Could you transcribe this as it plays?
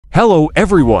Hello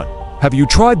everyone! Have you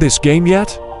tried this game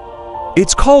yet?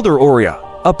 It's called Auroria,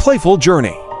 a playful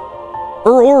journey.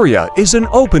 Auroria is an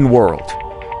open world,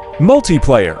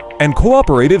 multiplayer, and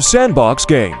cooperative sandbox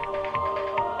game.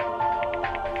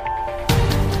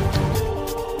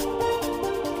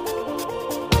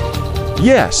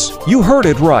 Yes, you heard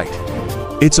it right.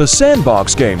 It's a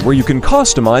sandbox game where you can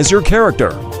customize your character,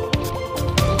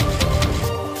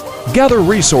 gather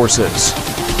resources,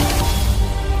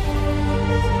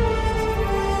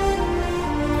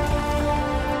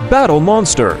 battle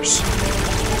monsters,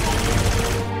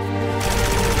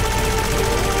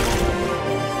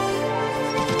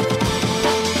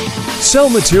 sell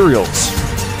materials,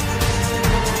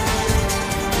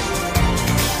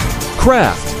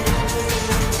 craft,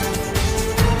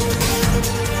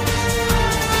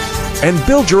 and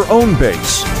build your own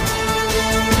base.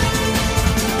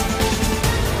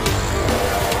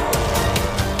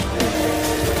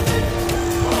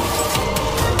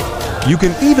 You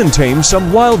can even tame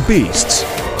some wild beasts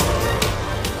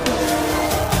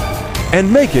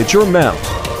and make it your mount.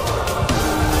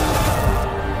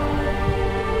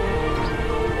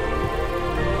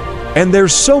 And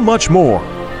there's so much more.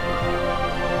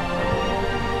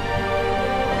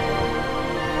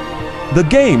 The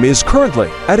game is currently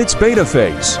at its beta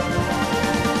phase.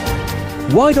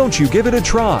 Why don't you give it a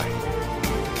try?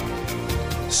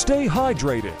 Stay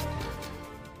hydrated.